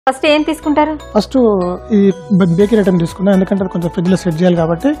First ఏం తీసుకుంటారు? First ఈ బేకరీ ఐటమ్ తీసుకుందాం, ఎందుకంటే అది కొంచెం ఫ్రిడ్జ్ లో సెట్ చేయాలి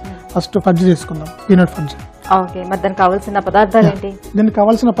కాబట్టి ఫస్ట్ ఫడ్జ్ తీసుకుందాం, పీనట్ ఫడ్జ్. ఓకే, మరి దానికి కావాల్సిన పదార్థాలు ఏంటి? దీనికి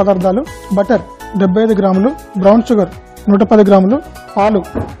కావాల్సిన పదార్థాలు బటర్ 75 గ్రాములు, బ్రౌన్ షుగర్ 110 గ్రాములు, పాలు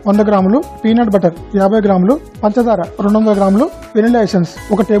 100 గ్రాములు, పీనట్ బటర్ 50 గ్రాములు, పంచదార 200 గ్రాములు, vanilla essence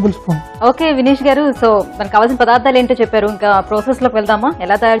 1 table spoon. Okay Vinesh గారు, సో మనకు కావాల్సిన పదార్థాలు ఏంటో చెప్పారు, ఇంకా ప్రాసెస్ లోకి వెళ్దామా?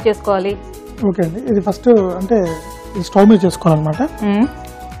 ఎలా తయారు చేసుకోవాలి? ఓకే అండి, ఇది ఫస్ట్ అంటే స్టవ్ మీద చేసుకోవాలన్నమాట.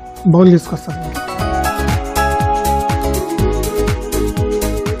 బౌల్ తీసుకొస్తాను.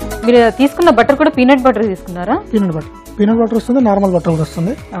 మీరు తీసుకున్న బటర్ కూడా పీనట్ బటర్ తీసుకున్నారా? పీనట్ బటర్ వస్తుంది, నార్మల్ బటర్ కూడా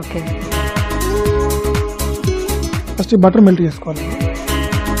వస్తుంది. ఓకే, ఫస్ట్ ఈ బటర్ మెల్ట్ చేసుకోవాలి.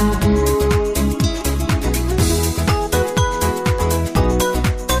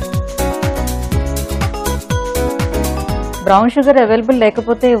 బ్రౌన్ షుగర్ అవైలబుల్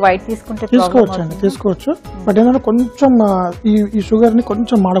లేకపోతే వైట్ తీసుకుంటే తీసుకోవచ్చు అండి, తీసుకోవచ్చు. బట్ ఏంటంటే కొంచెం ఈ షుగర్ ని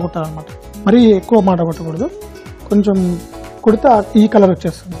కొంచెం మాడగొట్టాలన్నమాట, మరీ ఎక్కువ మాడగొట్టకూడదు. కొంచెం కుడితే ఈ కలర్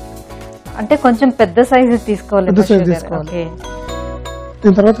వచ్చేస్తుంది. అంటే కొంచెం పెద్ద సైజు తీసుకోవాలి. పెద్ద సైజు తీసుకోవాలి.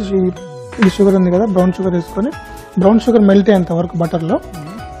 దీని తర్వాత ఈ షుగర్ ఉంది కదా, బ్రౌన్ షుగర్ తీసుకొని బ్రౌన్ షుగర్ మెల్ట్ అయ్యేంత వరకు బటర్ లో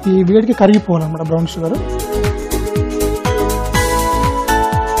ఈ వేడికి కరిగిపోవాలన్నమాట బ్రౌన్ షుగర్.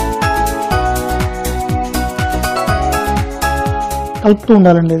 కలుపుతూ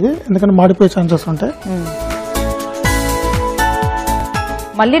ఉండాలండి ఇది, ఎందుకంటే మాడిపోయే ఛాన్సెస్ ఉంటాయి.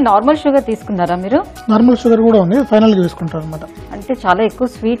 మళ్ళీ నార్మల్ షుగర్ తీసుకున్నారా మీరు? నార్మల్ షుగర్ కూడా ఉంది, ఫైనల్ గా వేసుకుంటారు అనమాట. అంటే చాలా ఎక్కువ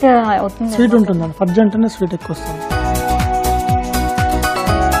స్వీట్ అవుతుంది. స్వీట్ ఉంటుందండి, ఫడ్జ్ అంటేనే స్వీట్ ఎక్కువ వస్తుంది.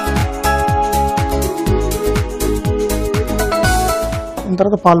 దీని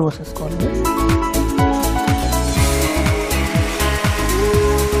తర్వాత పాలు పోసేసుకోవాలి.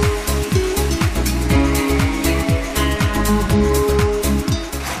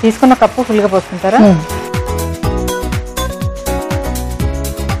 తీసుకున్న కప్పు ఫుల్ గా పోసుకుంటారా?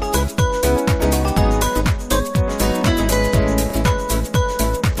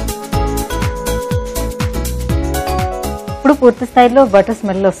 ఇప్పుడు పూర్తి స్థాయిలో బటర్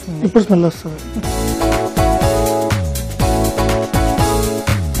స్మెల్ వస్తుంది. ఇప్పుడు స్మెల్ వస్తుంది.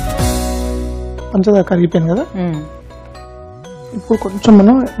 పంచదార కరిగిపోయింది కదా, ఇప్పుడు కొంచెం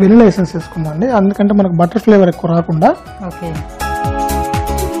మనం వెనిలా ఎసెన్స్ వేసుకుందాం అండి, ఎందుకంటే మనకు బటర్ ఫ్లేవర్ ఎక్కువ రాకుండా. ఓకే,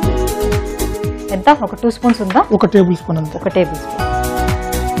 ఎంత? 2 స్పూన్స్ ఉందా? 1 టేబుల్ స్పూన్ అంతే. 1 టేబుల్ స్పూన్.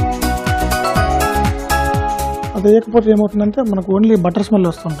 అది వేయకపోతే ఏమవుతుందంటే మనకు ఓన్లీ బటర్ స్మెల్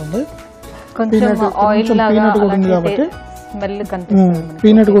వస్తుంటుంది. కొంచెం ఆయిల్ పీనట్ కూడా ఉంది కాబట్టి, స్మెల్ కనిపిస్తుంది.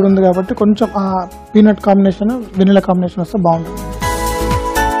 పీనట్ కూడా ఉంది కాబట్టి కొంచెం ఆ పీనట్ కాంబినేషన్ వెనిలా కాంబినేషన్ వస్తే బాగుంటుంది.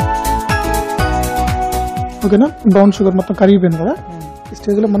 ఓకేనా, బ్రౌన్ షుగర్ మొత్తం కరిగిపోయింది కదా, ఈ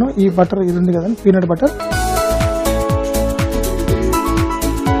స్టేజ్ లో మనం ఈ బటర్ ఇది ఉంది కదా పీనట్ బటర్,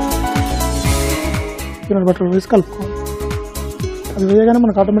 పీనట్ బటర్ వేసి కలుపుకోవాలి. అది వేయగానే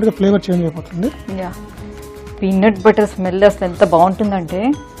మనకు ఆటోమేటిక్గా ఫ్లేవర్ చేంజ్ అయిపోతుంది. పీనట్ బటర్ స్మెల్ అసలు ఎంత బాగుంటుందంటే,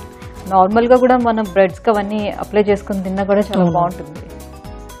 నార్మల్గా కూడా మనం బ్రెడ్స్కి అవన్నీ అప్లై చేసుకుని తిన్నా కూడా చాలా బాగుంటుంది.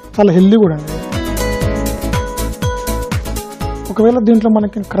 చాలా హెల్దీ కూడా అండి. ఒకవేళ దీంట్లో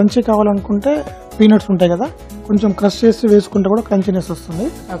మనకి క్రంచీ కావాలనుకుంటే పీనట్స్ ఉంటాయి కదా, కొంచెం క్రష్ చేసి వేసుకుంటే కూడా క్రంచీనెస్ వస్తుంది.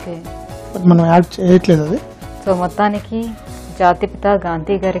 ఓకే, బట్ మనం యాడ్ చేయట్లేదు అది. సో మొత్తానికి జాతిపిత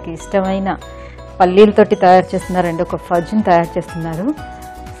గాంధీ గారికి ఇష్టమైన పల్లీలతోటి తయారు చేస్తున్నారండి, ఒక ఫడ్జ్ని తయారు చేస్తున్నారు.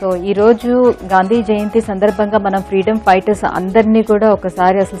 సో ఈరోజు గాంధీ జయంతి సందర్భంగా మనం ఫ్రీడమ్ ఫైటర్స్ అందరినీ కూడా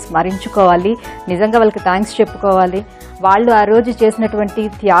ఒకసారి అసలు స్మరించుకోవాలి, నిజంగా వాళ్ళకి థ్యాంక్స్ చెప్పుకోవాలి. వాళ్ళు ఆ రోజు చేసినటువంటి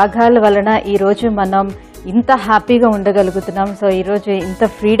త్యాగాల వలన ఈరోజు మనం ఇంత హ్యాపీగా ఉండగలుగుతున్నాం. సో ఈరోజు ఇంత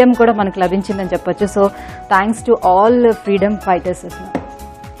ఫ్రీడమ్ కూడా మనకు లభించిందని చెప్పొచ్చు. So thanks to all freedom fighters.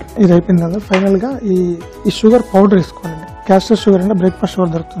 ఇది అయిపోయింది కదా, ఫైనల్ గా ఈ షుగర్ పౌడర్ వేసుకోవాలండి. క్యాస్టర్ షుగర్ అంటే బ్రేక్ఫాస్ట్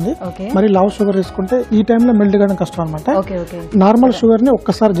షుగర్ దొరుకుతుంది, మరి లావ్ షుగర్ వేసుకుంటే ఈ టైంలో మెల్ట్ కావడం కష్టం అనమాట. నార్మల్ షుగర్ ని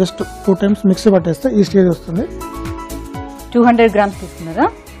ఒక్కసారి జస్ట్ 2 టైమ్స్ మిక్సీ పట్టేస్తే ఈ స్టేజ్ వస్తుంది. 200 గ్రామ్స్ తీసుకున్నారా?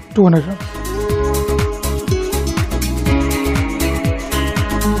 200 గ్రామ్స్.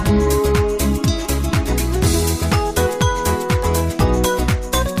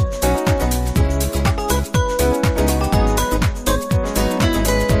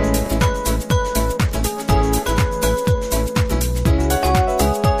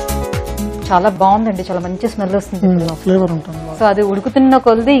 చాలా బాగుందండి, చాలా మంచి స్మెల్ వస్తుంది, ఫ్లేవర్ ఉంటుంది. సో అది ఉడుకుతున్న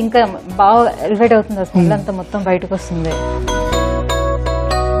కొలది ఇంకా బాగా ఎలివేట్ అవుతుంది, ఆ స్మెల్ అంతా మొత్తం బయటకు వస్తుంది.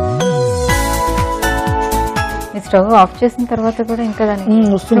 స్టవ్ ఆఫ్ చేసిన తర్వాత కూడా ఇంకా దానికి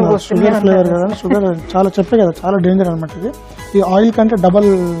వస్తుంది షుగర్ ఫ్లేవర్ కదా. షుగర్ చాలా చెప్పే కదా, చాలా డేంజర్ అనమాట ఇది. ఈ ఆయిల్ కంటే డబల్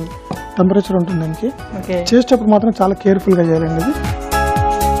టెంపరేచర్ ఉంటుంది దానికి. చేసేటప్పుడు మాత్రం చాలా కేర్ఫుల్ గా చేయాలండి ఇది.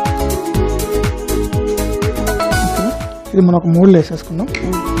 ఇది మనం ఒక 3 వేసేసుకుందాం.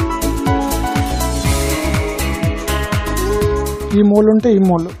 ఈ మోల్ ఉంటే ఈ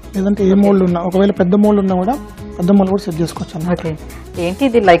మోల్, లేదంటే ఏ మోల్ ఉన్నా, ఒకవేళ పెద్ద మోల్ ఉన్నా కూడా పెద్ద మోల్ కూడా సెట్ చేసుకోవచ్చు అన్నమాట. ఓకే, ఏంటి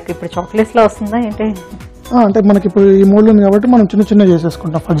ఇది లైక్ ఇప్పుడు చాక్లెట్స్ లో వస్తుందా ఏంటి? అంటే మనకి ఇప్పుడు ఈ మోల్ ఉంది కాబట్టి మనం చిన్న చిన్న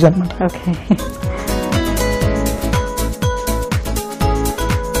చేసేసుకుంటాం ఫడ్జ్ అనమాట. ఓకే,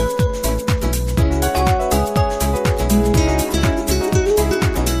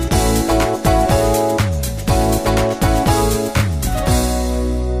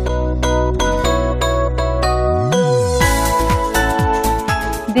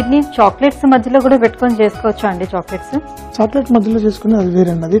 దీన్ని చాక్లెట్స్ మధ్యలో కూడా పెట్టుకొని చేసుకోవచ్చా అండి? చాక్లెట్ మధ్యలో చేసుకుని అది వేరే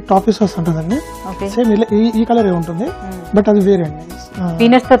అండి, అది టాఫీ సాస్ ఉంటుందండి. సేమ్ ఈ కలర్ ఉంటుంది, బట్ అది వేరే అండి.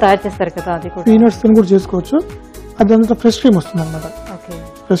 పీనట్స్ తో తయారు చేస్తారు కదా, అది కూడా పీనట్స్ తో కూడా చేసుకోవచ్చు. అది అంతా ఫ్రెష్ క్రీమ్ వస్తుంది అనమాట.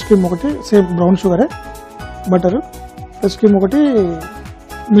 ఫ్రెష్ క్రీమ్ ఒకటి, same brown షుగరే, butter, fresh cream ఒకటి,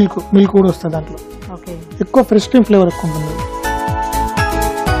 మిల్క్ కూడా వస్తుంది దాంట్లో. ఎక్కువ ఫ్రెష్ క్రీమ్ ఫ్లేవర్ ఎక్కువ ఉంటుంది.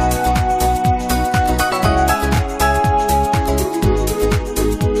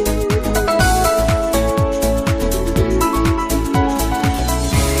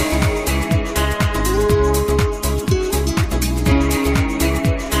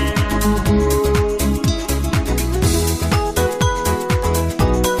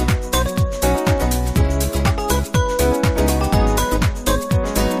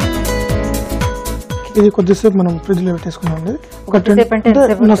 ఇది కొద్దిసేపు మనం ఫ్రిడ్జ్ లో పెట్టేసుకున్నాం. ఒక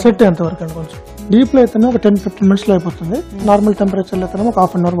సెట్ ఎంత వరకు అండి, కొంచెం డీప్ లో అయితేనే ఒక 10-15 minutes లో అయిపోతుంది. నార్మల్ టెంపరేచర్ లో అయితేనే ఒక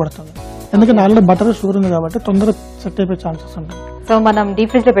 ½ an hour పడుతుంది. ఎందుకంటే ఆల్రెడీ బటర్ షుగర్ ఉంది కాబట్టి తొందరగా సెట్ అయిపోయే ఛాన్సెస్ ఉంటాయి. సో మనం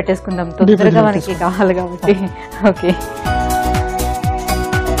డీప్ ఫ్రిడ్జ్ లో పెట్టేసుకుందాం, తొందరగా మనకి కావాలి కాబట్టి. ఓకే,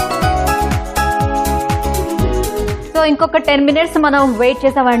 సో ఇంకొక 10 minutes మనం వెయిట్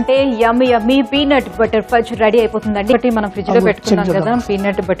చేసామంటే యమ్మీ యమ్మీ పీనట్ బటర్ ఫడ్జ్ రెడీ అయిపోతుందండి. మనం ఫ్రిడ్జ్ లో పెట్టుకున్నాం కదా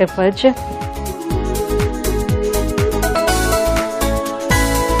పీనట్ బటర్ ఫడ్జ్.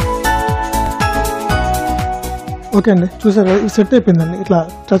 ఓకే అండి, చూసారా ఇది సెట్ అయిపోయిందండి. ఇట్లా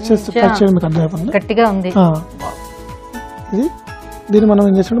టచ్ చేయడం మీకు అర్థమైపోతుంది, గట్టిగా ఉంది. దీన్ని మనం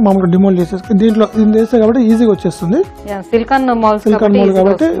ఏం చేస్తుంటే మామూలుగా డిమోల్డ్ చేసేసి దీంట్లో ఇది చేస్తే కాబట్టి ఈజీగా వచ్చేస్తుంది. సిలికాన్ మోల్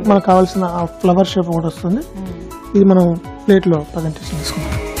కాబట్టి మనకు కావాల్సిన ఫ్లవర్ షేప్ కూడా వస్తుంది. ఇది మనం ప్లేట్ లో ప్రజెంటేషన్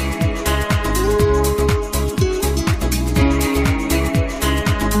తీసుకుంటాం.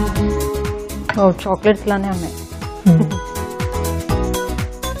 చాక్లెట్స్ లానే ఉన్నాయి.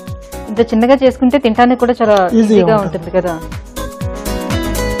 ఇంత చిన్నగా చేసుకుంటే తినడానికి కూడా చాలా ఈజీగా ఉంటుంది కదా.